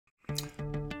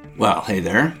Well, hey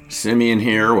there, Simeon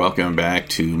here. Welcome back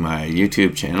to my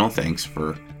YouTube channel. Thanks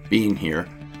for being here.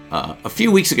 A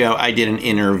few weeks ago, I did an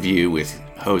interview with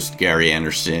host Gary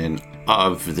Anderson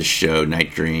of the show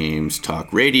Night Dreams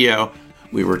Talk Radio.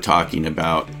 We were talking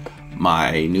about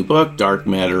my new book, Dark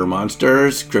Matter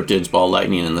Monsters, Cryptids, Ball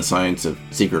Lightning, and the Science of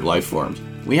Secret Life Forms.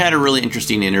 We had a really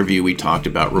interesting interview. We talked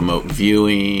about remote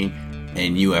viewing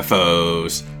and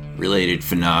UFOs, related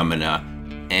phenomena,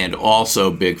 and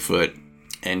also Bigfoot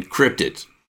and cryptids.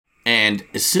 And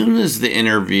as soon as the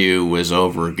interview was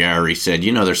over, Gary said,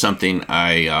 there's something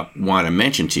I want to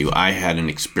mention to you. I had an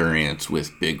experience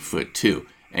with Bigfoot too.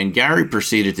 And Gary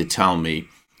proceeded to tell me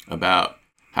about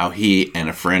how he and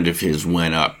a friend of his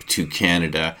went up to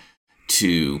Canada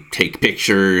to take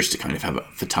pictures, to kind of have a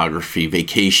photography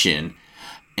vacation.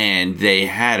 And they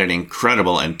had an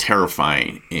incredible and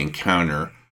terrifying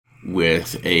encounter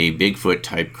with a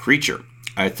Bigfoot-type creature.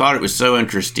 I thought it was so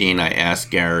interesting, I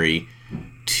asked Gary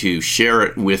to share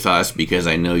it with us because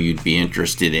I know you'd be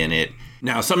interested in it.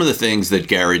 Now, some of the things that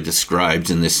Gary describes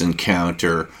in this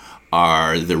encounter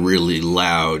are the really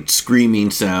loud screaming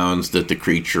sounds that the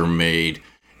creature made,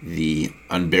 the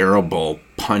unbearable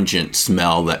pungent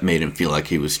smell that made him feel like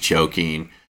he was choking,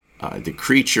 the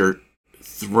creature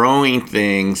throwing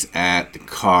things at the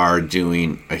car,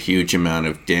 doing a huge amount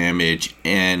of damage,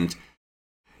 and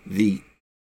the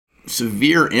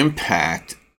severe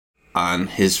impact on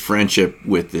his friendship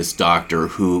with this doctor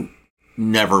who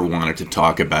never wanted to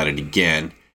talk about it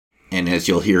again. And as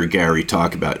you'll hear Gary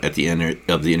talk about at the end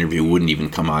of the interview, wouldn't even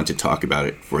come on to talk about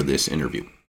it for this interview.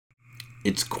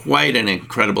 It's quite an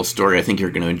incredible story. I think you're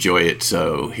going to enjoy it.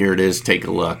 So here it is. Take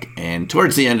a look. And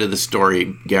towards the end of the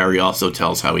story, Gary also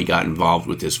tells how he got involved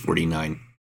with his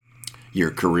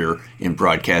 49-year career in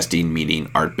broadcasting, meeting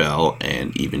Art Bell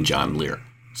and even John Lear.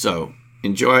 So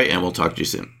enjoy, and we'll talk to you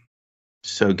soon.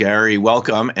 So, Gary,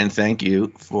 welcome, and thank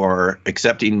you for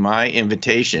accepting my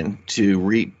invitation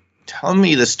to tell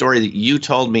me the story that you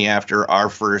told me after our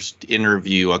first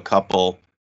interview a couple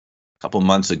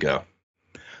months ago.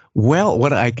 Well,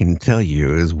 what I can tell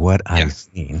you is what I've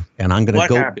seen, and I'm going to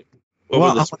go.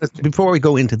 Happened? Before we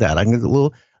go into that, I'm going to do a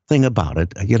little thing about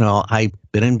it. I've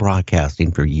been in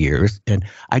broadcasting for years, and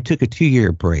I took a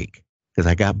 2-year break because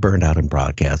I got burned out in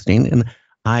broadcasting, and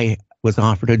I was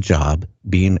offered a job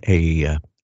being a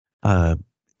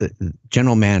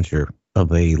general manager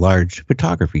of a large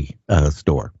photography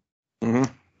store. Mm-hmm.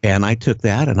 And I took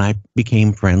that, and I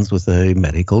became friends with a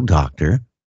medical doctor.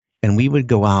 And we would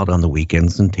go out on the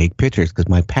weekends and take pictures because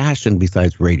my passion,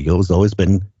 besides radio, has always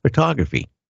been photography.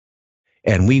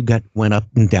 And we went up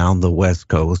and down the West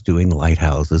Coast doing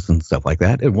lighthouses and stuff like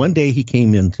that. And one day he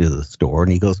came into the store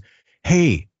and he goes,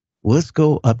 "Hey, let's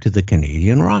go up to the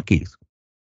Canadian Rockies."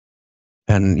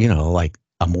 And, like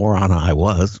a moron I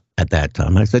was at that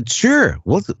time, I said, "Sure,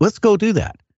 let's go do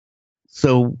that."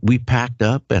 So we packed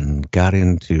up and got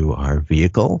into our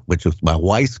vehicle, which was my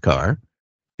wife's car,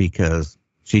 because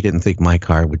she didn't think my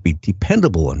car would be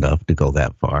dependable enough to go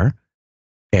that far.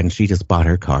 And she just bought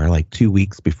her car like 2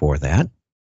 weeks before that.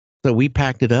 So we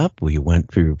packed it up. We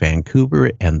went through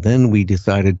Vancouver, and then we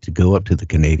decided to go up to the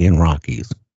Canadian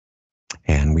Rockies.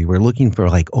 And we were looking for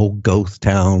like old ghost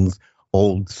towns,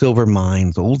 old silver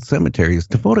mines, old cemeteries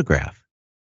to photograph.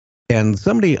 And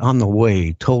somebody on the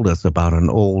way told us about an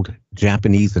old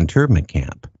Japanese internment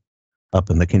camp up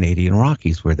in the Canadian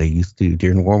Rockies where they used to,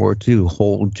 during World War II,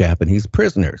 hold Japanese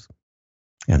prisoners.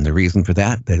 And the reason for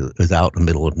that is out in the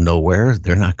middle of nowhere.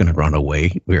 They're not going to run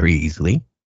away very easily.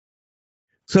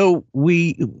 So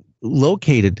we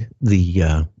located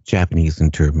the Japanese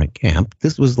internment camp.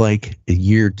 This was like the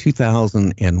year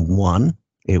 2001.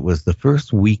 It was the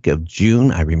first week of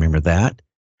June. I remember that.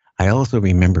 I also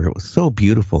remember it was so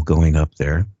beautiful going up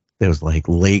there. There was like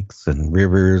lakes and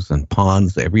rivers and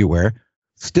ponds everywhere.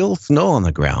 Still snow on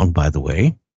the ground, by the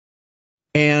way.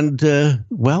 And,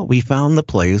 we found the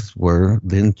place where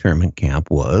the internment camp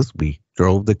was. We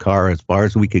drove the car as far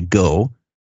as we could go.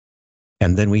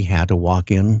 And then we had to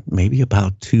walk in maybe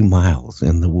about 2 miles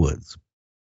in the woods.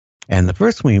 And the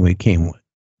first thing we came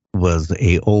was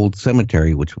a old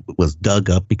cemetery, which was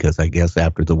dug up because I guess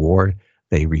after the war,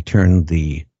 they returned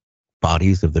the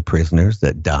bodies of the prisoners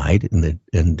that died in the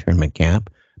internment camp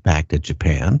back to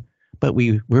Japan. But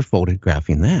we were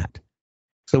photographing that.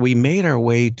 So we made our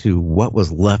way to what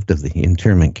was left of the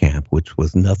internment camp, which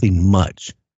was nothing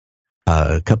much.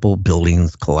 A couple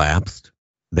buildings collapsed.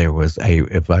 There was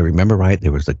if I remember right,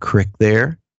 there was a creek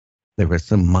there. There was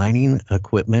some mining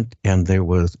equipment, and there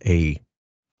was a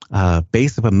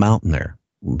base of a mountain there,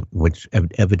 which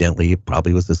evidently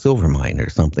probably was a silver mine or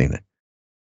something.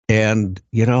 And,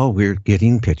 we're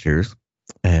getting pictures.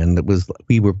 and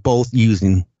we were both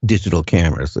using digital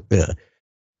cameras.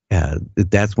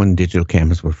 That's when digital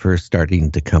cameras were first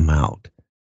starting to come out.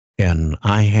 And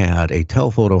I had a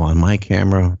telephoto on my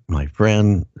camera. My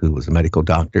friend, who was a medical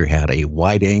doctor, had a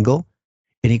wide angle.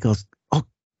 And he goes, "Oh,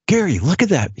 Gary, look at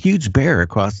that huge bear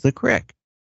across the creek."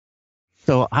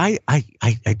 So I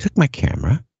took my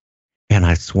camera and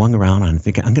I swung around. I'm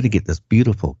thinking, I'm going to get this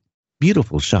beautiful,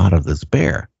 beautiful shot of this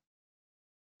bear.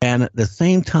 And at the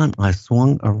same time I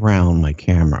swung around my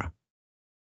camera,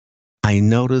 I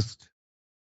noticed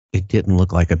it didn't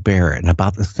look like a bear. And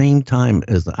about the same time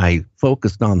as I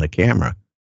focused on the camera,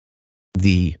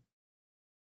 the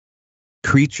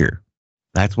creature,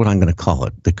 that's what I'm going to call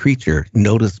it, the creature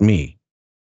noticed me,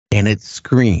 and it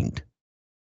screamed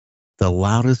the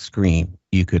loudest scream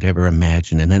you could ever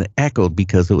imagine. And it echoed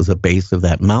because it was the base of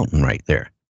that mountain right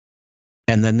there.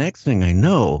 And the next thing I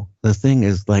know, the thing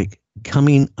is like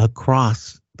coming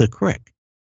across the creek.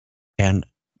 And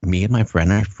me and my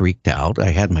friend are freaked out.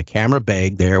 I had my camera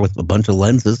bag there with a bunch of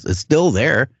lenses. It's still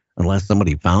there, unless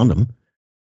somebody found them.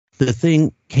 The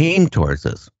thing came towards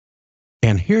us.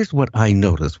 And here's what I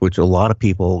noticed, which a lot of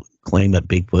people claim that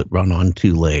Bigfoot run on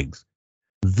two legs.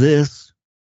 This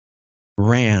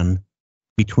ran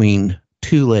between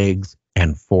 2 legs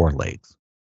and 4 legs.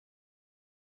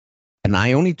 And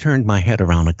I only turned my head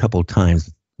around a couple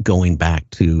times going back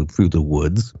through the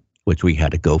woods, which we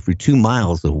had to go through 2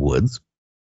 miles of woods.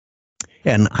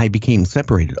 And I became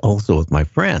separated also with my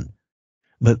friend.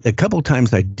 But a couple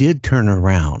times I did turn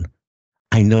around,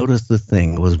 I noticed the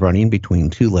thing was running between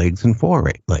 2 legs and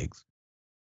 4 legs,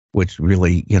 which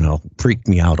really, freaked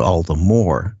me out all the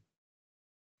more.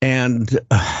 And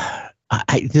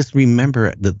I just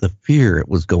remember that the fear it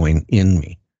was going in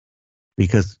me.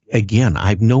 Because, again,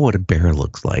 I know what a bear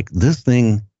looks like. This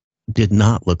thing did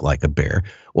not look like a bear.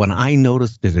 When I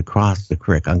noticed it across the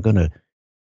creek, I'm going to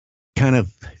kind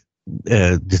of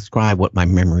describe what my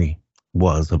memory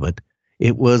was of it.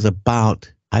 It was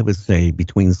about, I would say,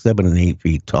 between 7 and 8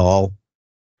 feet tall,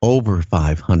 over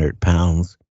 500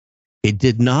 pounds. It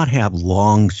did not have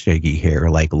long, shaggy hair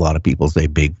like a lot of people say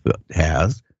Bigfoot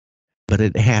has, but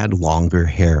it had longer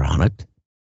hair on it.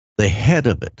 The head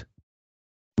of it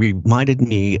reminded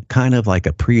me kind of like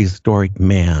a prehistoric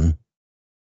man,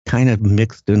 kind of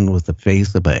mixed in with the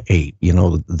face of an ape,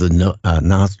 the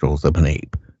nostrils of an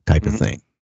ape type of thing.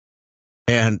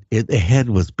 And the head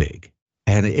was big.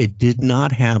 And it did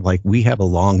not have, like we have a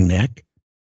long neck.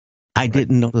 I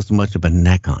didn't notice much of a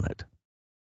neck on it.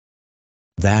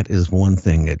 That is one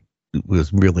thing that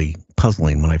was really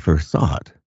puzzling when I first saw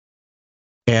it.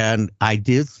 And I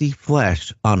did see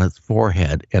flesh on its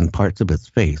forehead and parts of its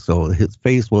face. So his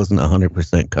face wasn't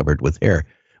 100% covered with hair,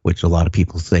 which a lot of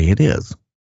people say it is.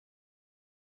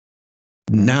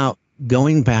 Now,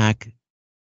 going back,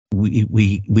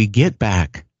 we get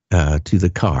back to the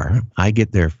car. I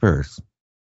get there first.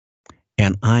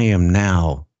 And I am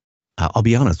now, I'll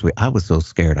be honest with you, I was so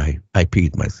scared I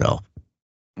peed myself.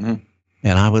 Mm-hmm.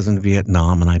 And I was in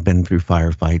Vietnam and I've been through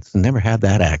firefights and never had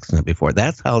that accident before.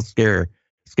 That's how scary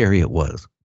it was.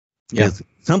 It's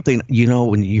something,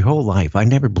 in your whole life, I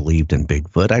never believed in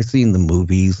Bigfoot. I seen the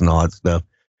movies and all that stuff,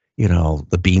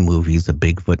 the B movies, the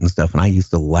Bigfoot and stuff, and I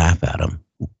used to laugh at them.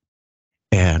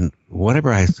 And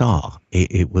whatever I saw,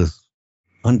 it was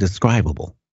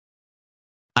indescribable.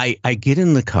 I get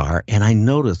in the car and I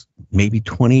noticed maybe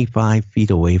 25 feet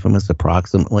away from us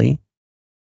approximately,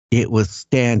 it was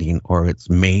standing, or its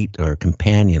mate or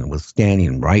companion was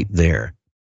standing right there.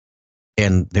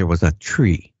 And there was a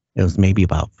tree. It was maybe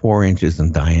about 4 inches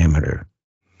in diameter,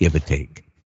 give or take.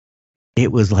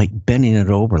 It was like bending it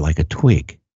over like a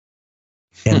twig.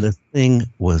 And the thing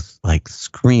was like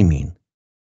screaming,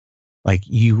 like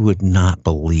you would not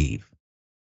believe.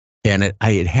 And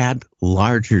it had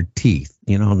larger teeth,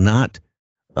 not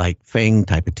like fang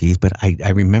type of teeth, but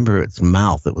I remember its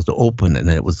mouth. It was open and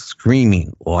it was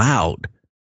screaming loud,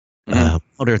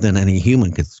 louder than any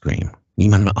human could scream.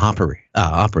 Even an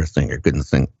opera singer couldn't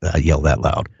yell that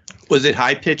loud. Was it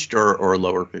high pitched or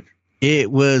lower pitched?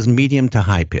 It was medium to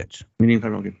high pitch. Medium to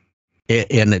high pitch.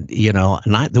 And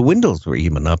the windows were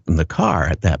even up in the car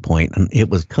at that point, and it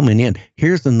was coming in.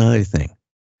 Here's another thing: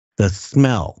 the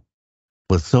smell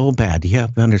was so bad. You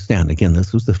have to understand. Again,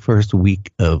 this was the first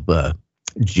week of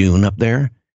June up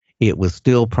there. It was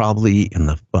still probably in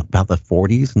about the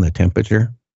 40s in the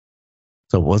temperature,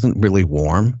 so it wasn't really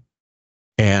warm.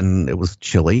 And it was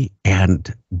chilly,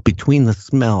 and between the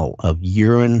smell of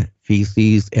urine,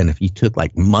 feces, and if you took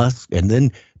like musk and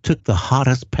then took the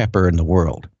hottest pepper in the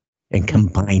world and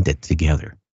combined it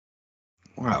together.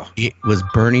 Wow. It was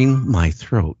burning my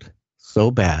throat so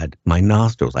bad, my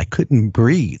nostrils, I couldn't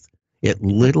breathe. It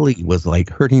literally was like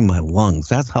hurting my lungs.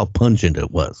 That's how pungent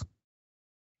it was.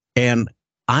 And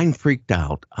I'm freaked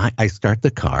out. I start the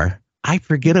car. I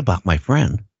forget about my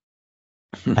friend.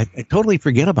 I totally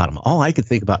forget about him. All I could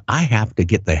think about, I have to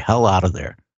get the hell out of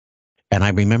there. And I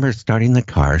remember starting the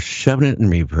car, shoving it in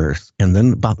reverse. And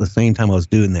then about the same time I was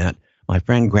doing that, my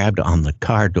friend grabbed on the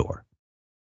car door.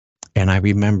 And I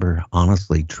remember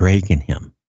honestly dragging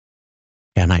him.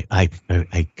 And I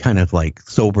kind of like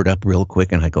sobered up real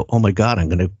quick. And I go, oh my God, I'm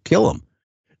going to kill him.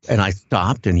 And I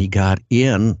stopped and he got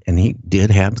in and he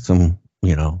did have some,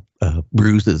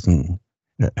 bruises, and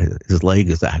his leg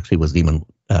was even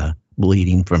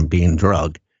bleeding from being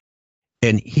drugged.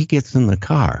 And he gets in the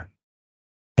car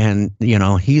and,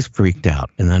 he's freaked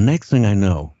out. And the next thing I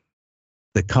know,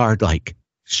 the car like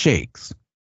shakes.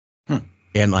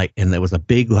 And there was a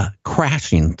big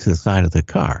crashing to the side of the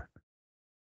car.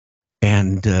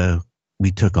 And we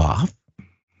took off.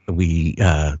 We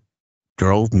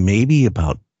drove maybe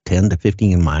about 10 to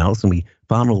 15 miles, and we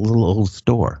found a little old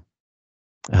store,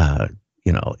 and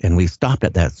we stopped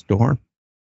at that store,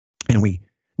 and we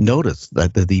noticed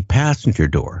that the passenger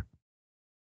door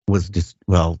was just,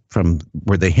 from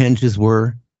where the hinges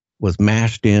was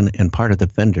mashed in, and part of the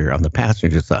fender on the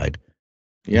passenger side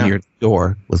near the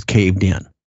door was caved in.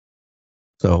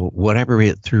 So whatever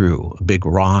it threw, a big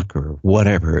rock or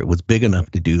whatever, it was big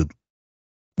enough to do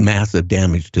massive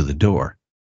damage to the door.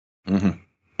 Mm-hmm.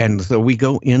 And so we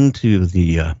go into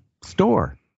the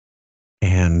store,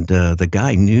 and the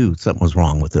guy knew something was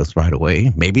wrong with us right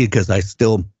away. Maybe because I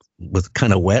still was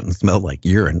kind of wet and smelled like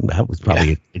urine. That was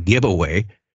probably a giveaway.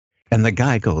 And the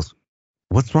guy goes,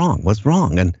 "What's wrong? What's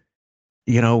wrong?" And,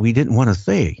 we didn't want to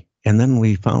say. And then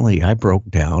I broke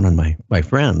down, and my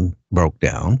friend broke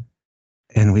down.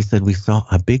 And we said, we saw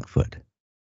a Bigfoot.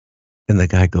 And the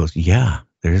guy goes, yeah,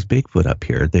 there's Bigfoot up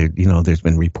here. There's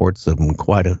been reports of them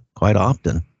quite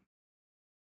often.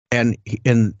 And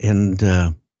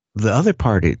the other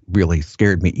part, it really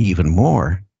scared me even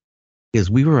more, is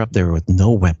we were up there with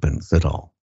no weapons at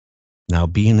all. Now,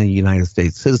 being a United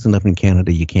States citizen up in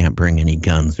Canada, you can't bring any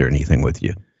guns or anything with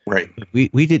you. Right. We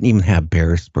didn't even have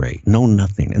bear spray. No,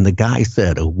 nothing. And the guy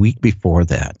said a week before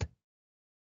that,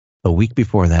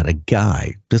 a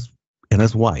guy and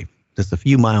his wife, just a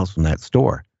few miles from that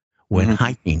store, went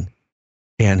hiking,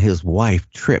 and his wife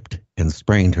tripped and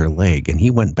sprained her leg, and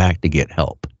he went back to get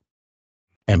help.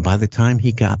 And by the time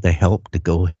he got the help to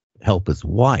go help his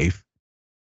wife,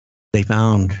 they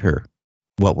found her,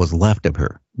 what was left of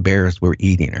her. Bears were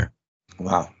eating her.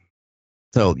 Wow.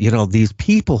 So, these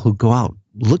people who go out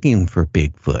looking for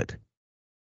Bigfoot,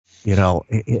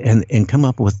 and come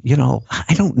up with,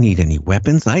 I don't need any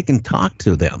weapons. I can talk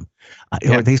to them.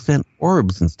 Or they send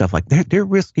orbs and stuff like that. They're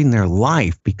risking their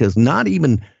life because not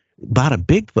even about a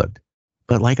Bigfoot,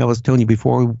 but like I was telling you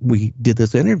before we did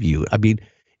this interview, I mean,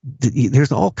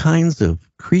 there's all kinds of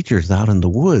creatures out in the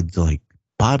woods, like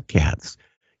bobcats,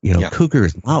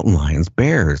 cougars, mountain lions,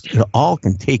 bears. All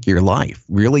can take your life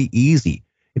really easy.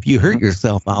 If you hurt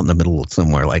yourself out in the middle of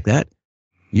somewhere like that,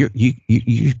 you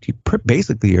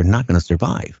basically you're not going to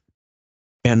survive.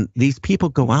 And these people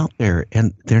go out there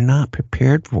and they're not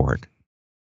prepared for it.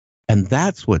 And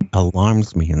that's what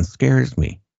alarms me and scares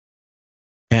me.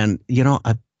 And,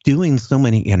 I'm doing so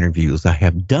many interviews. I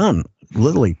have done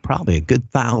literally probably a good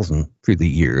 1,000 through the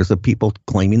years of people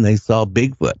claiming they saw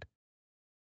Bigfoot.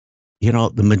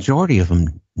 The majority of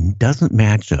them doesn't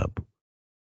match up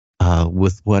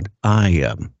with what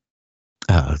I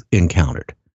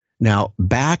encountered. Now,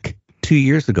 back 2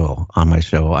 years ago on my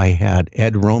show, I had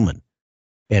Ed Roman.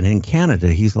 And in Canada,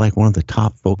 he's like one of the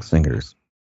top folk singers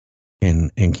in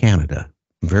Canada.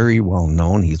 Very well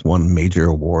known. He's won major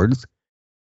awards.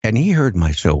 And he heard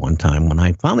my show one time when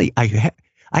I finally,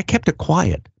 I kept it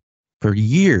quiet for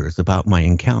years about my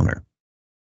encounter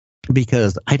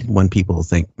because I didn't want people to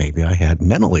think maybe I had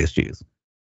mental issues.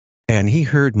 And he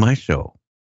heard my show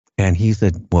and he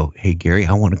said, well, hey, Gary,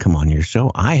 I want to come on your show.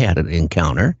 I had an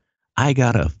encounter. I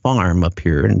got a farm up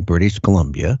here in British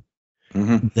Columbia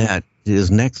that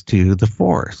is next to the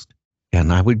forest.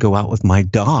 And I would go out with my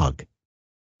dog,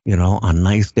 on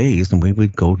nice days, and we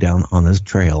would go down on this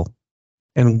trail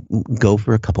and go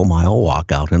for a couple-mile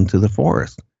walk out into the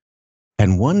forest.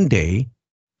 And one day,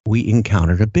 we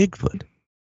encountered a Bigfoot.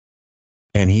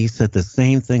 And he said the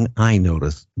same thing I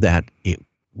noticed, that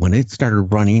when it started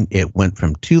running, it went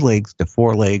from 2 legs to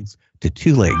 4 legs to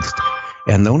 2 legs.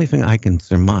 And the only thing I can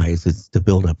surmise is to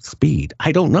build up speed.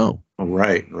 I don't know.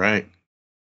 Right.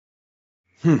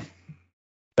 But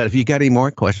if you got any more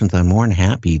questions, I'm more than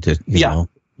happy to, you know.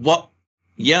 Well,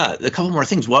 a couple more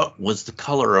things. What was the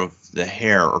color of the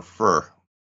hair or fur?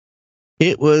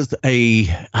 It was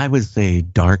I would say,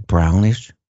 dark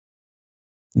brownish.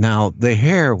 Now, the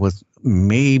hair was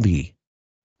maybe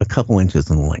a couple inches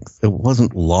in length. It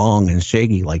wasn't long and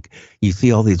shaggy like you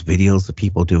see all these videos of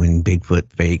people doing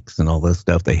Bigfoot fakes and all this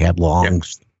stuff. They had long.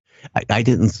 I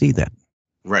didn't see that.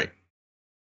 Right.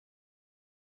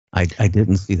 I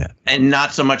didn't see that. And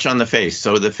not so much on the face.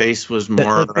 So the face was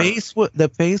more. The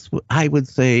face, I would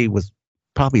say, was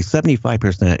probably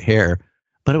 75% hair,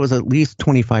 but it was at least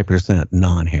 25%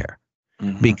 non-hair.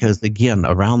 Mm-hmm. Because, again,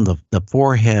 around the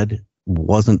forehead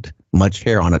wasn't much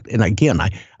hair on it. And, again,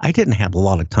 I didn't have a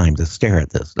lot of time to stare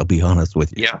at this, I'll be honest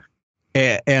with you.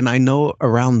 Yeah. And I know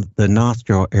around the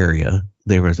nostril area,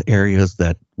 there was areas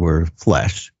that were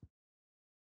flesh.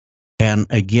 And,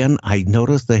 again, I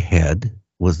noticed the head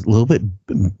was a little bit,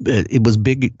 it was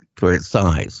big for its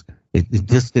size. It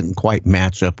just didn't quite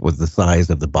match up with the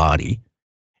size of the body.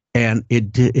 And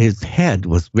his head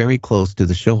was very close to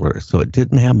the shoulder, so it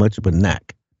didn't have much of a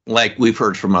neck. Like we've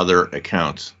heard from other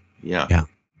accounts. Yeah.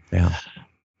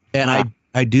 And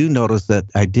I did notice that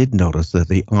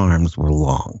the arms were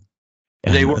long.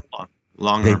 And they were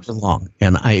long. They were long.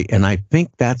 And I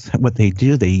think that's what they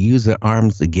do. They use their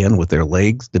arms again with their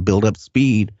legs to build up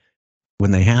speed when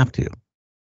they have to.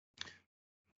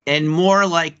 And more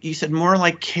like, you said, more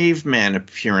like caveman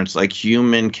appearance, like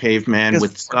human caveman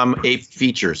with some ape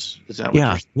features. Is that what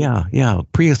you're saying? Yeah.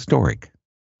 Prehistoric.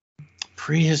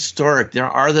 There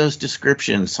are those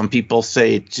descriptions. Some people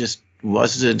say it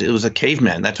was a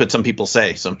caveman. That's what some people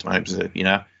say sometimes, you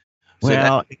know.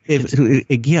 So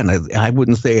again, I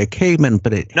wouldn't say a caveman,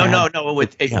 but it No,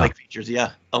 with ape-like features,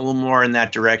 a little more in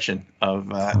that direction of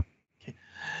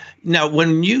Now,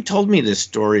 when you told me this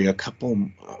story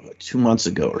 2 months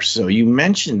ago or so, you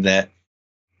mentioned that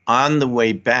on the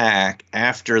way back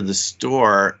after the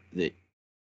store, that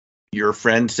your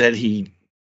friend said he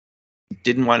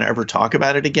didn't want to ever talk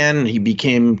about it again. He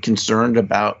became concerned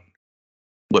about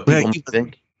what people might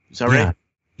think. Is that right?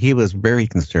 He was very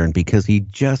concerned because he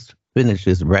just finished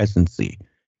his residency.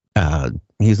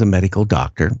 He's a medical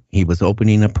doctor. He was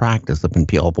opening a practice up in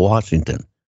Puyallup, Washington.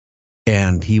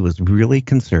 And he was really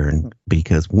concerned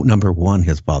because, number one,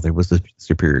 his father was a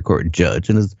Superior Court judge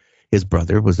and his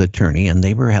brother was attorney, and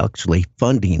they were actually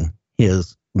funding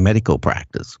his medical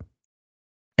practice.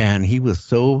 And he was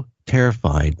so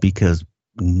terrified because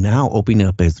now opening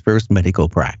up his first medical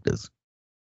practice,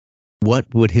 what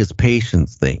would his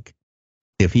patients think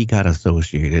if he got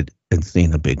associated and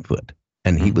seen a Bigfoot?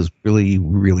 And he was really,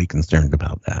 really concerned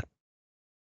about that.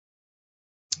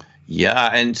 Yeah,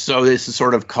 and so this has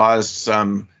sort of caused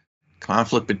some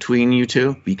conflict between you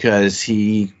two because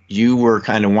you were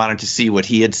kind of wanting to see what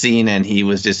he had seen, and he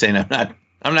was just saying,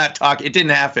 I'm not talking. It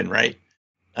didn't happen, right?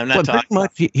 I'm not talking. Pretty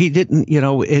much, he didn't.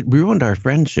 It ruined our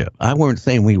friendship. I weren't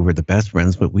saying we were the best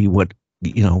friends, but we went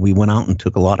out and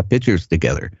took a lot of pictures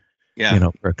together. Yeah.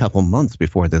 For a couple months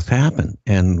before this happened,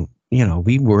 and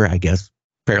we were, I guess,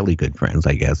 fairly good friends.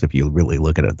 I guess if you really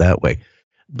look at it that way.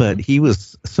 But he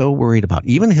was so worried about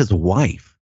even his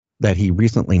wife that he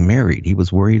recently married. He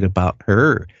was worried about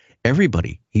her,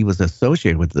 everybody he was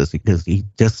associated with this because he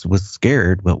just was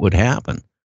scared what would happen.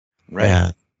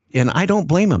 Right. And I don't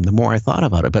blame him the more I thought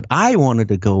about it. But I wanted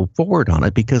to go forward on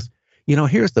it because,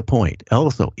 here's the point.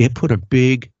 Also, it put a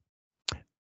big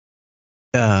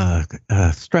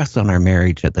stress on our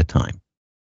marriage at the time.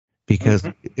 Because,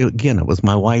 again, it was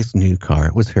my wife's new car.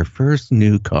 It was her first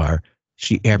new car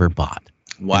she ever bought.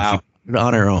 Wow. She put it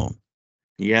on her own.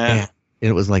 Yeah. And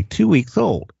it was like 2 weeks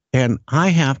old. And I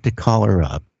have to call her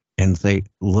up and say,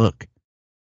 look,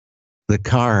 the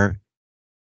car,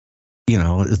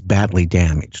 is badly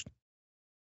damaged.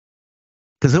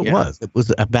 Because it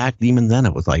was back, even then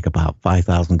it was like about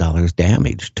 $5,000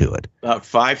 damage to it. About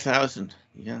 $5,000.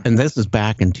 Yeah. And this is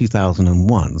back in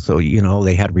 2001. So,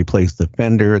 they had to replace the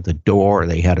fender, the door.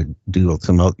 They had to do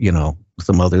some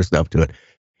other stuff to it.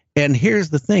 And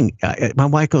here's the thing. My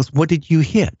wife goes, what did you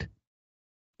hit?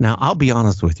 Now, I'll be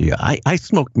honest with you. I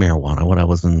smoked marijuana when I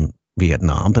was in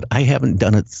Vietnam, but I haven't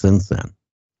done it since then.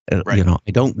 Right.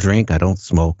 I don't drink. I don't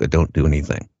smoke. I don't do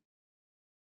anything.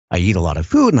 I eat a lot of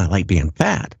food and I like being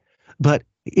fat. But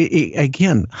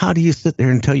again, how do you sit there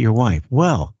and tell your wife,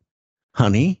 well,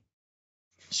 honey,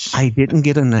 I didn't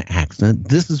get in an accident.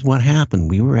 This is what happened.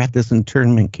 We were at this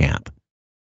internment camp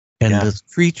and this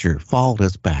creature followed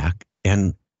us back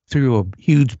and threw a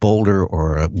huge boulder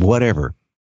or whatever.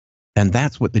 And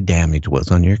that's what the damage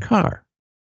was on your car.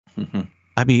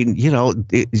 I mean,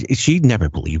 she never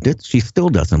believed it. She still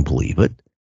doesn't believe it.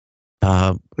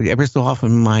 Every so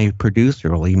often, my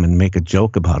producer will even make a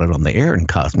joke about it on the air and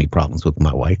cause me problems with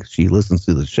my wife. She listens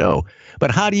to the show.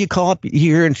 But how do you call up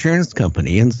your insurance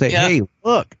company and say, hey,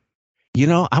 look,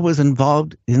 I was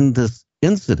involved in this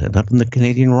incident up in the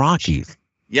Canadian Rockies.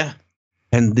 Yeah.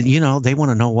 And, they want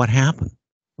to know what happened.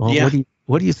 Well,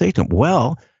 what do you say to them?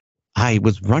 Well, I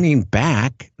was running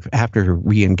back after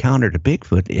we encountered a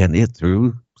Bigfoot, and it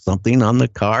threw something on the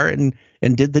car and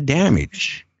did the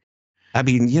damage. I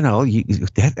mean,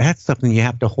 that's something you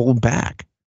have to hold back.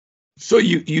 So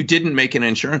you didn't make an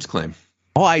insurance claim?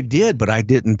 Oh, I did, but I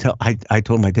didn't tell. I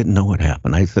told him I didn't know what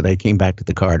happened. I said I came back to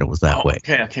the car and it was that way.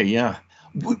 Okay, yeah.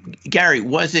 Gary,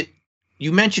 was it?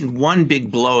 You mentioned one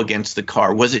big blow against the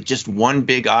car. Was it just one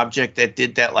big object that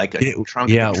did that, like a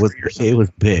trunk? Yeah, it was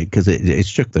big because it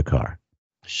shook the car.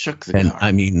 Shook the car.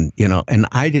 I mean, and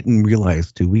I didn't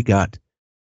realize till we got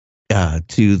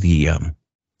to the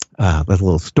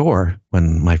little store,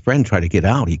 when my friend tried to get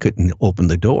out, he couldn't open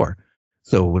the door.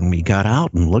 So when we got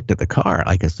out and looked at the car,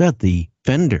 like I said, the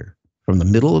fender, from the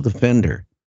middle of the fender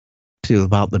to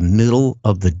about the middle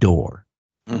of the door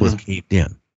was caved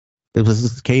in. It was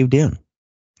just caved in.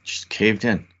 Just caved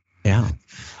in. Yeah.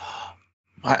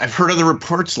 I've heard other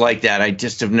reports like that. I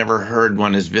just have never heard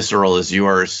one as visceral as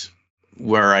yours,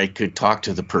 where I could talk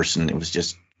to the person. It was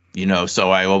just,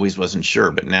 so I always wasn't sure.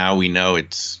 But now we know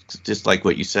it's just like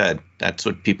what you said. That's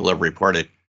what people have reported.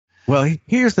 Well,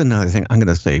 here's another thing I'm going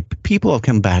to say. People have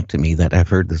come back to me that have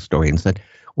heard the story and said,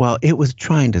 well, it was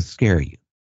trying to scare you.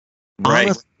 Right.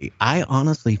 Honestly, I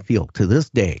honestly feel to this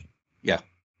day. Yeah.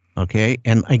 Okay.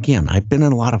 And again, I've been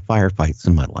in a lot of firefights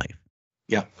in my life.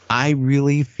 Yeah. I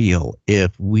really feel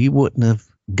if we wouldn't have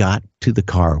got to the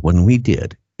car when we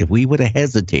did, if we would have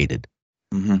hesitated,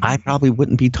 I probably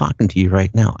wouldn't be talking to you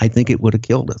right now. I think it would have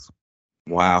killed us.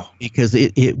 Wow. Because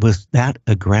it was that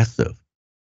aggressive.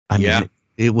 I mean,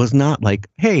 it was not like,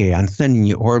 hey, I'm sending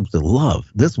you orbs of love.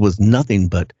 This was nothing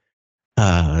but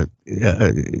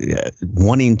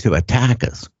wanting to attack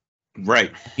us.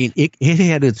 Right. It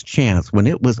had its chance when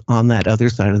it was on that other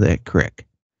side of that creek.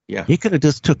 Yeah. It could have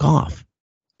just took off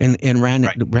and ran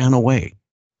away.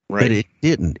 Right. But it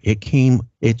didn't.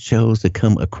 It chose to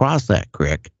come across that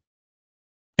creek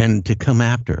and to come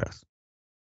after us.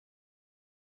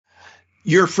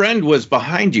 Your friend was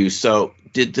behind you. So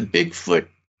did the Bigfoot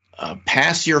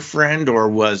pass your friend, or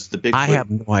was the Bigfoot? I have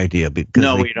no idea.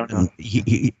 Because we don't know.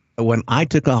 When I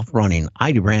took off running,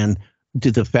 I ran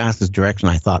to the fastest direction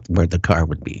I thought where the car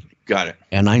would be. Got it.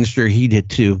 And I'm sure he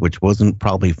did too, which wasn't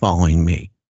probably following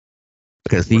me.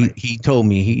 Because he told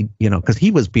me because he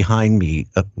was behind me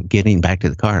getting back to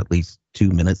the car at least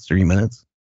 2 minutes, 3 minutes.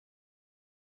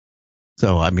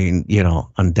 So, I mean,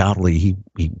 undoubtedly he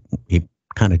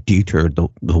kind of detoured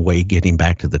the way getting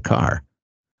back to the car.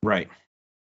 Right.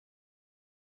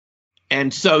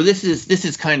 And so this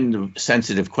is kind of a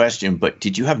sensitive question, but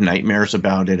did you have nightmares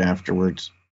about it afterwards?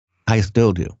 I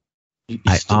still do.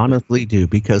 I honestly do,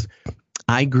 because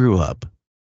I grew up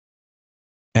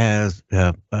as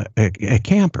a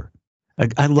camper.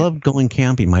 I loved going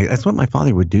camping. That's what my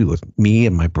father would do with me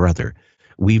and my brother.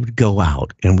 We would go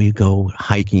out and we'd go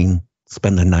hiking,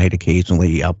 spend the night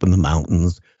occasionally up in the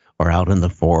mountains or out in the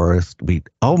forest. We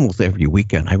almost every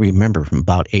weekend. I remember from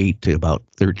about 8 to about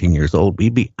 13 years old,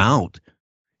 we'd be out,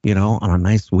 on a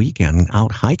nice weekend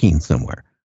out hiking somewhere.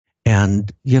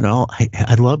 And,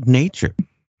 I loved nature.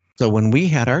 So when we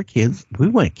had our kids, we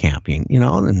went camping,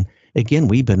 and again,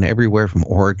 we've been everywhere from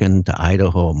Oregon to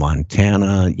Idaho,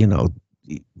 Montana, a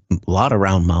lot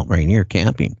around Mount Rainier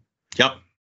camping. Yep.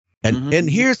 And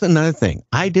here's another thing.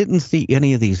 I didn't see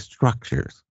any of these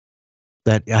structures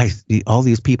that I see, all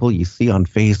these people you see on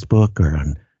Facebook or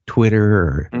on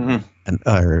Twitter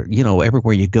or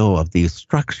everywhere you go, of these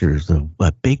structures of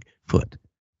Bigfoot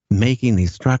making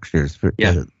these structures for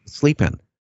sleep in.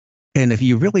 And if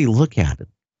you really look at it,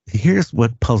 here's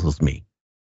what puzzles me.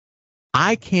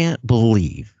 I can't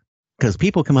believe, because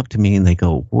people come up to me and they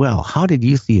go, well, how did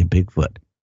you see a Bigfoot?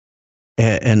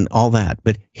 And all that.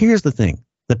 But here's the thing.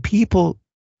 The people,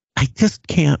 I just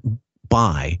can't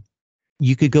buy.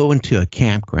 You could go into a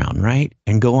campground, right?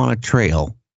 And go on a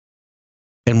trail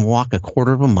and walk a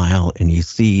quarter of a mile and you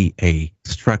see a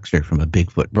structure from a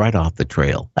Bigfoot right off the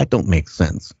trail. That don't make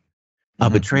sense.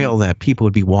 Of a trail that people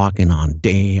would be walking on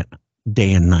day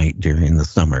and night during the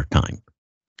summertime.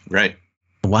 Right.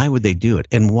 Why would they do it?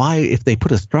 And why, if they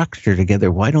put a structure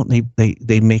together, why don't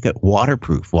they make it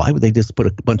waterproof? Why would they just put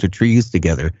a bunch of trees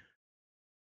together?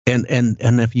 And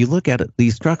if you look at it,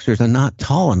 these structures are not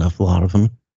tall enough, a lot of them,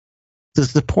 to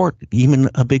support even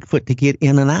a Bigfoot to get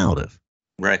in and out of.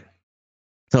 Right.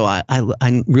 So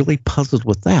I'm really puzzled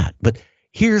with that. But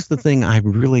here's the thing I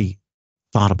really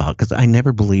thought about, because I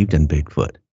never believed in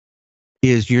Bigfoot,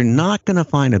 is you're not going to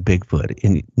find a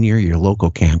Bigfoot near your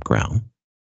local campground.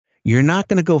 You're not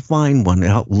going to go find one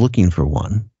out looking for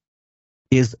one.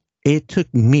 It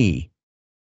took me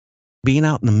being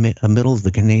out in the middle of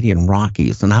the Canadian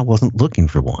Rockies, and I wasn't looking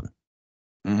for one.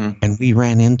 Mm-hmm. And we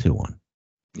ran into one.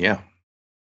 Yeah.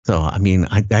 So, I mean,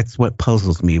 that's what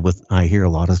puzzles me. I hear a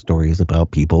lot of stories about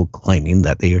people claiming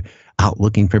that they're out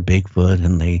looking for Bigfoot,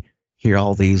 and they hear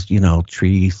all these,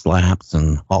 tree slaps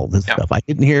and all this stuff. I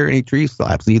didn't hear any tree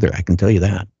slaps either. I can tell you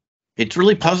that. It's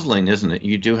really puzzling, isn't it?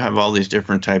 You do have all these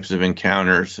different types of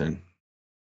encounters, and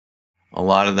a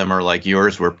lot of them are like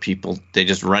yours, where they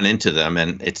just run into them,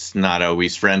 and it's not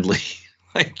always friendly.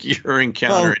 Like your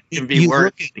encounter, Well, it can be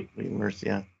worse. It can be worse,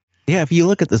 yeah. Yeah, if you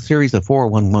look at the series of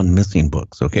 411 missing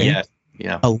books, okay? Yes,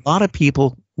 yeah. A lot of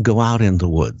people go out in the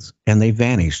woods and they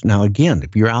vanish. Now, again,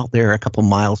 if you're out there a couple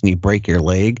miles and you break your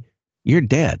leg, you're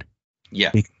dead.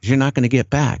 Yeah. Because you're not going to get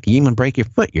back. You even break your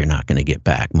foot, you're not going to get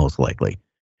back, most likely.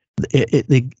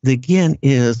 Again,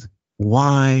 is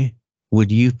why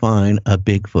would you find a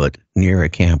Bigfoot near a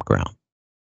campground?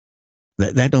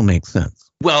 That don't make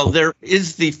sense. Well, there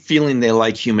is the feeling they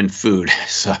like human food,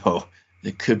 so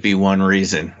it could be one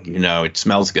reason. It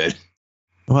smells good.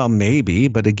 Well, maybe,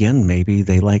 but again, maybe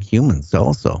they like humans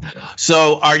also.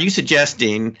 So are you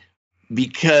suggesting,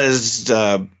 because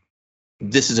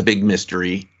this is a big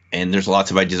mystery and there's lots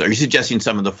of ideas, are you suggesting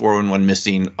some of the 411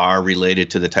 missing are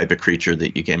related to the type of creature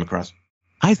that you came across?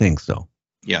 I think so.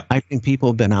 Yeah. I think people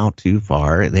have been out too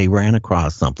far. They ran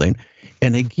across something.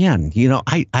 And again,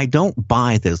 I don't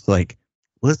buy this. Like,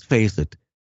 let's face it,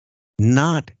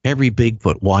 not every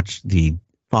Bigfoot watched the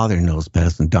Father Knows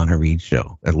Best and Donna Reed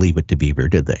show at Leave It to Beaver,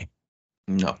 did they?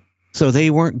 No. So they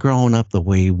weren't growing up the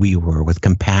way we were, with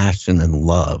compassion and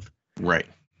love. Right.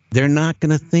 They're not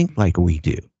going to think like we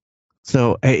do.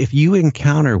 So if you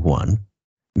encounter one,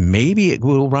 maybe it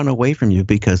will run away from you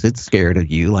because it's scared of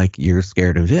you like you're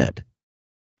scared of it.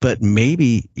 But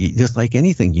maybe, just like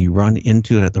anything, you run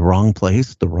into it at the wrong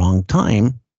place, the wrong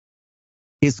time,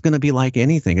 it's going to be like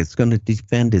anything. It's going to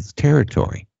defend its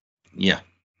territory. Yeah.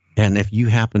 And if you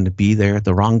happen to be there at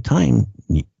the wrong time,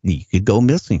 you could go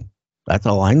missing. That's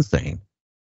all I'm saying.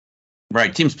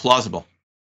 Right. Seems plausible.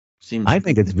 I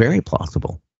think it's very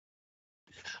plausible.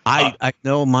 I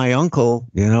know my uncle,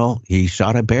 he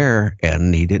shot a bear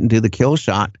and he didn't do the kill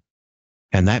shot.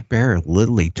 And that bear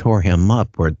literally tore him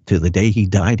up, or to the day he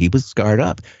died, he was scarred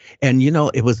up. And,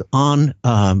 it was on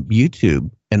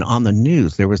YouTube and on the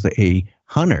news. There was a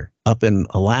hunter up in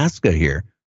Alaska here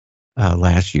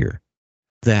last year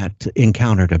that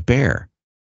encountered a bear.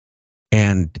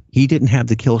 And he didn't have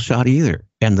the kill shot either.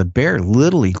 And the bear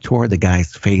literally tore the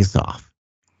guy's face off.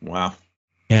 Wow.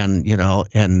 And, I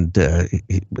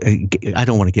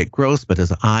don't want to get gross, but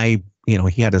his eye,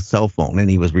 he had a cell phone and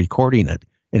he was recording it.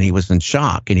 And he was in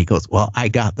shock. And he goes, well, I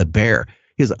got the bear.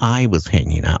 His eye was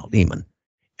hanging out even.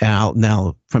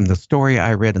 Now, from the story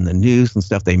I read in the news and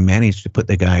stuff, they managed to put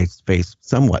the guy's face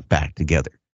somewhat back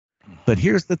together. But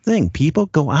here's the thing. People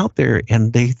go out there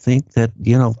and they think that,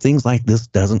 things like this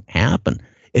doesn't happen.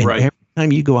 And right. Every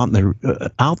time you go out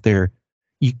there,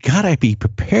 you got to be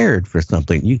prepared for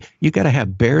something. You got to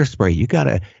have bear spray.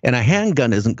 And a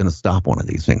handgun isn't going to stop one of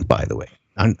these things, by the way.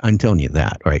 I'm telling you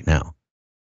that right now.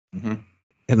 Mm-hmm.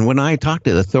 And when I talked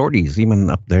to the authorities, even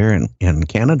up there in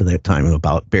Canada that time,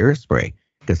 about bear spray,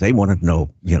 because they wanted to know,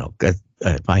 if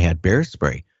I had bear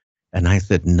spray. And I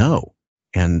said no.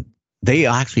 And they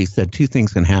actually said two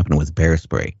things can happen with bear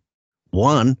spray.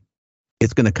 One,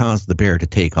 it's going to cause the bear to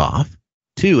take off.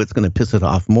 Two, it's going to piss it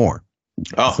off more.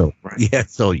 Oh, so, right. Yeah.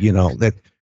 So,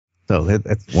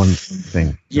 that's one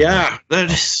thing. Yeah.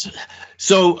 That is.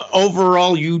 So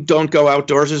overall, you don't go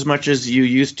outdoors as much as you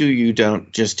used to. You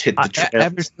don't just hit the trail.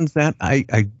 Ever since that,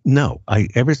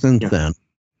 ever since then,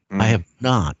 I have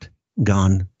not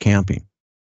gone camping.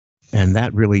 And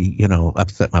that really,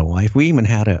 upset my wife. We even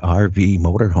had an RV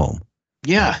motorhome.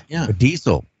 Yeah, yeah. A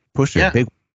diesel pusher, big.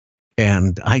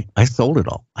 And I sold it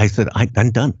all. I said,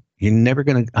 I'm done. I'm never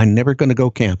gonna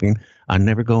go camping. I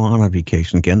never go on a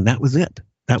vacation again. That was it.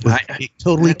 It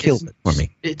totally killed it for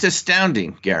me. It's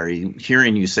astounding, Gary,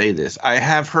 hearing you say this. I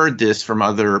have heard this from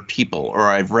other people, or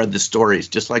I've read the stories,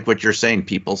 just like what you're saying.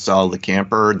 People sell the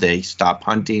camper. They stop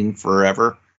hunting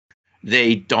forever.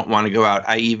 They don't want to go out.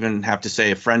 I even have to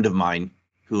say a friend of mine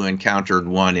who encountered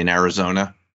one in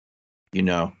Arizona,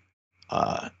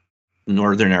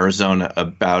 northern Arizona,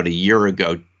 about a year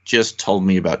ago, just told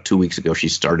me about 2 weeks ago she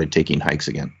started taking hikes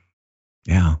again.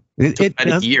 Yeah. It took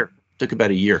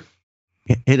about a year.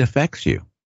 It affects you.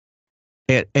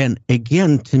 And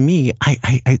again, to me,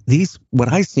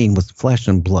 what I seen was flesh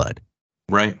and blood.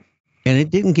 Right. And it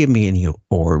didn't give me any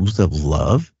orbs of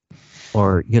love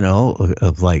or,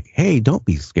 of like, hey, don't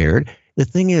be scared. The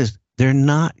thing is, they're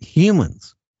not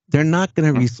humans. They're not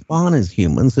going to respond as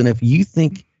humans. And if you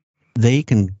think they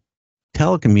can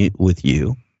telecommute with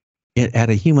you at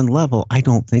a human level, I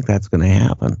don't think that's going to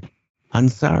happen. I'm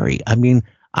sorry. I mean,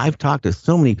 I've talked to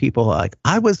so many people. Like,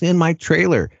 I was in my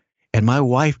trailer and my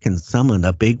wife can summon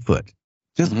a Bigfoot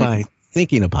just by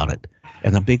thinking about it.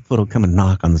 And a Bigfoot will come and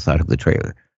knock on the side of the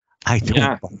trailer. I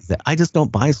don't buy that. I just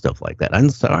don't buy stuff like that. I'm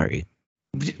sorry.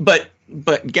 But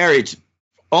Gary, it's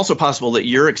also possible that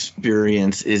your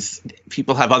experience is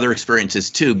people have other experiences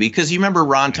too, because you remember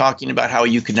Ron talking about how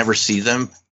you could never see them.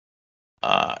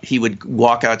 He would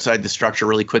walk outside the structure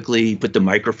really quickly, put the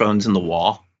microphones in the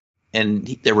wall, and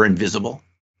they were invisible,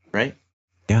 right?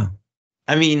 Yeah.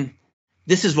 I mean,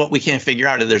 this is what we can't figure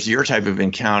out. There's your type of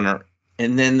encounter,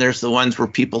 and then there's the ones where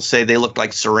people say they look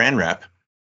like saran wrap.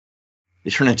 They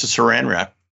turn into saran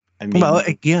wrap. I mean, well,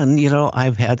 again,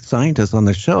 I've had scientists on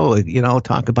the show,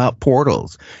 talk about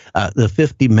portals. The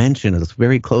fifth dimension is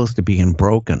very close to being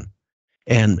broken.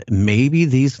 And maybe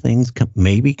these things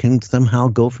can somehow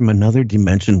go from another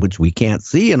dimension, which we can't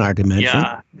see in our dimension,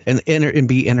 and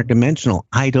be interdimensional.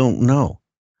 I don't know.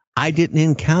 I didn't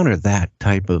encounter that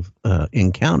type of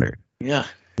encounter. Yeah.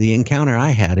 The encounter I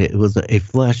had, it was a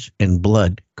flesh and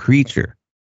blood creature.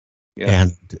 Yeah.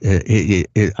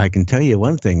 And I can tell you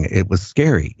one thing, it was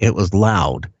scary. It was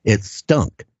loud. It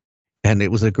stunk. And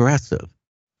it was aggressive.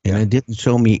 And it didn't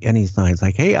show me any signs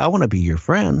like, hey, I want to be your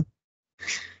friend.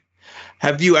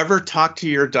 Have you ever talked to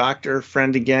your doctor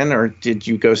friend again, or did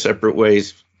you go separate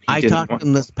ways? I talked to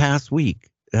him this past week.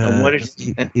 What is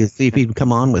you see if he'd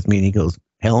come on with me, and he goes,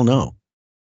 hell no.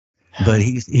 But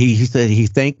he said he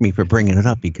thanked me for bringing it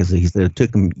up because he said it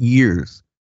took him years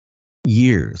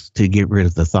to get rid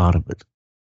of the thought of it.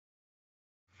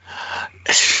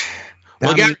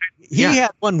 Well, he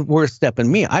had one worse step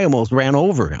than me. I almost ran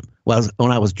over him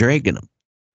when I was dragging him.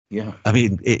 Yeah. I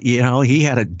mean, he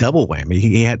had a double whammy.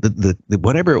 He had the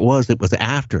whatever it was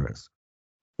after us.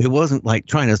 It wasn't like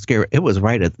trying to scare. It was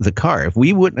right at the car. If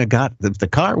we wouldn't have got, if the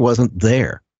car wasn't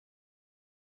there,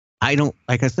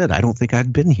 like I said, I don't think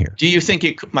I'd been here. Do you think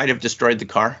it might have destroyed the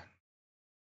car?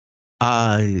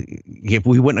 If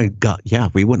we wouldn't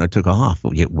have took off,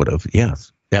 it would have,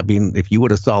 yes. I mean, if you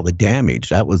would have saw the damage,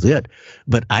 that was it.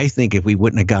 But I think if we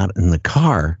wouldn't have got in the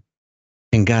car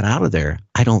and got out of there,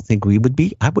 I don't think I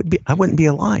wouldn't be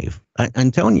alive.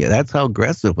 I'm telling you, that's how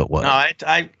aggressive it was. No,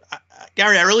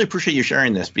 Gary, I really appreciate you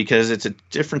sharing this because it's a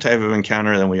different type of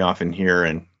encounter than we often hear.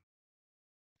 And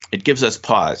it gives us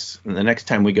pause. And the next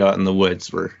time we go out in the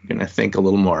woods, we're going to think a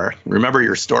little more. Remember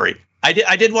your story. I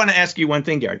did want to ask you one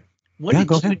thing, Gary. What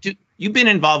did you do? You've been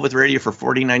involved with radio for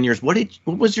 49 years. What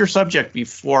was your subject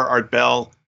before Art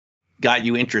Bell got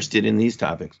you interested in these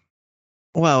topics?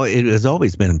 Well, it has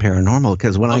always been paranormal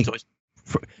because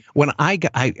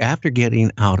after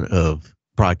getting out of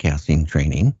broadcasting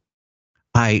training,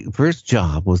 my first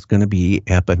job was going to be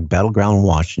up in Battleground,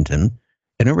 Washington,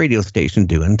 in a radio station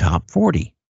doing Top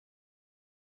 40.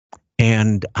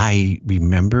 And I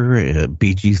remember a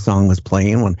Bee Gees song was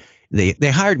playing when they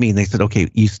hired me and they said, okay,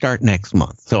 you start next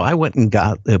month. So I went and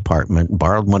got the apartment,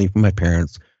 borrowed money from my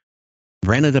parents,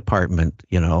 rented an apartment,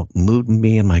 moved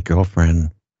me and my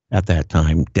girlfriend at that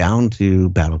time down to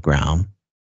Battleground.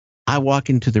 I walk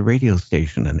into the radio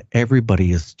station and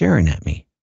everybody is staring at me.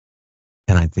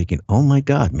 And I'm thinking, oh my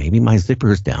God, maybe my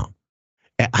zipper's down.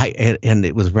 And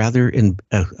it was rather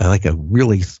like a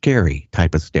really scary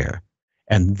type of stare.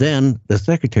 And then the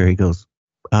secretary goes,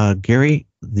 Gary,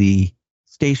 the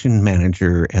station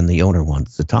manager and the owner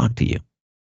wants to talk to you.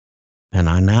 And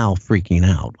I'm now freaking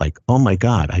out like, oh my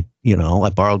God, I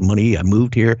borrowed money. I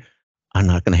moved here. I'm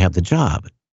not going to have the job.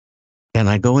 And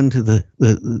I go into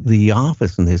the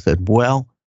office and they said, well,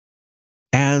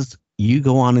 as you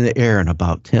go on in the air in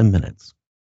about 10 minutes,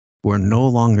 we're no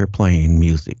longer playing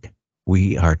music.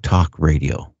 We are talk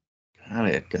radio. Got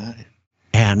it.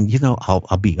 And,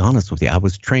 I'll be honest with you. I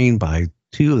was trained by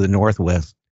two of the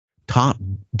Northwest top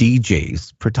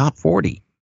DJs for Top 40.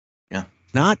 Yeah.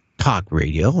 Not talk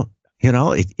radio,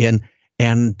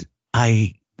 and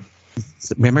I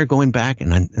remember going back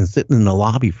and sitting in the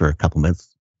lobby for a couple minutes,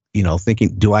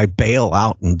 thinking, do I bail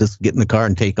out and just get in the car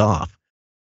and take off?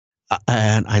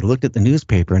 And I looked at the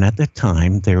newspaper, and at that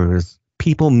time there was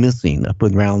people missing up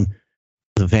around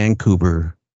the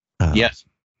Vancouver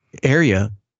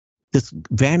area, just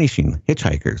vanishing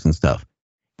hitchhikers and stuff.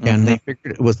 Mm-hmm. And they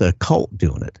figured it was a cult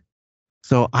doing it.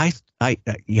 So I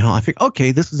figured,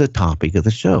 okay, this is a topic of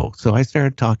the show. So I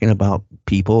started talking about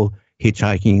people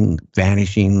hitchhiking,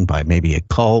 vanishing by maybe a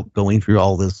cult, going through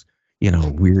all this,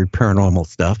 weird paranormal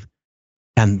stuff.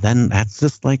 And then that's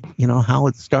just like, how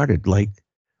it started, like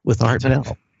with Art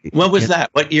Bell. What was that?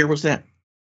 What year was that?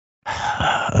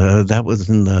 That was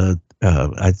in the,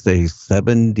 I'd say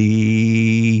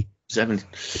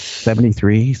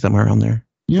 73, somewhere around there.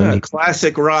 Yeah,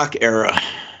 classic rock era.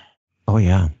 Oh,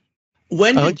 yeah.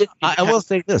 I will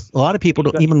say this. A lot of people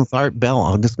don't, even with Art Bell,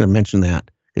 I'm just going to mention that.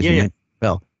 Yeah.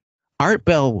 Bell. Art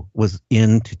Bell was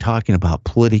into talking about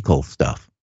political stuff.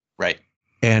 Right.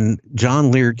 And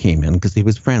John Lear came in because he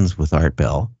was friends with Art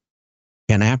Bell.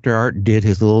 And after Art did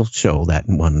his little show that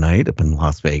one night up in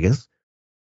Las Vegas,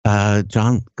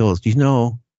 John goes,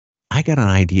 I got an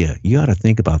idea. You ought to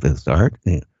think about this, Art.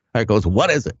 And Art goes,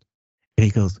 what is it? And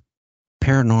he goes,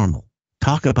 paranormal.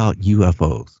 Talk about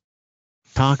UFOs.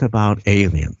 Talk about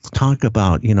aliens. Talk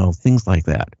about, things like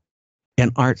that.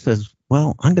 And Art says,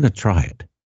 well, I'm going to try it.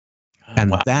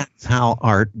 And that's how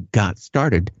Art got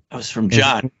stared. That was from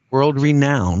John. World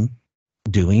renowned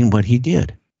doing what he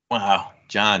did. Wow.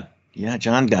 John. Yeah,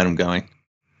 John got him going.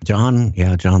 John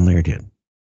Lear did.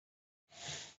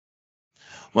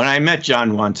 When I met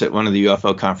John once at one of the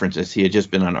UFO conferences, he had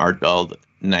just been on Art Bell the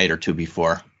night or two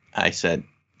before. I said,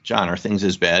 John, are things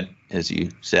as bad as you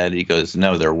said? He goes,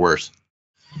 no, they're worse.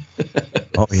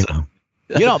 Oh, yeah.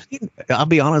 I'll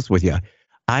be honest with you.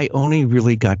 I only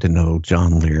really got to know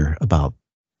John Lear about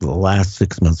the last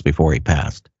 6 months before he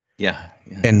passed. Yeah.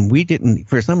 And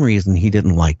for some reason, he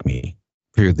didn't like me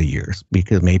through the years,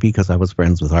 because I was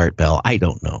friends with Art Bell. I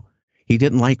don't know. He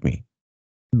didn't like me.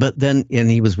 But then, and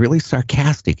he was really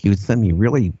sarcastic. He would send me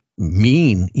really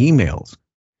mean emails.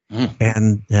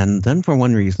 And then for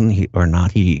one reason he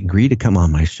agreed to come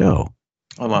on my show.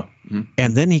 Oh, wow.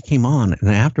 And then he came on, and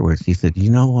afterwards he said, you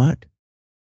know what?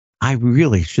 I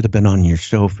really should have been on your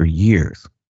show for years.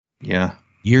 Yeah.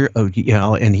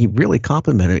 And he really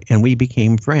complimented, and we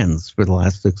became friends for the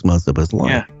last 6 months of his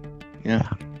life. Yeah.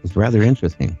 It was rather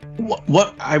interesting.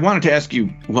 What I wanted to ask you,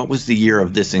 what was the year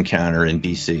of this encounter in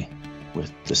BC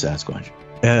with the Sasquatch?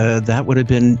 That would have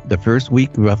been the first week,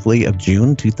 roughly, of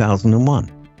June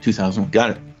 2001. 2000.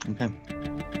 Got it. Okay.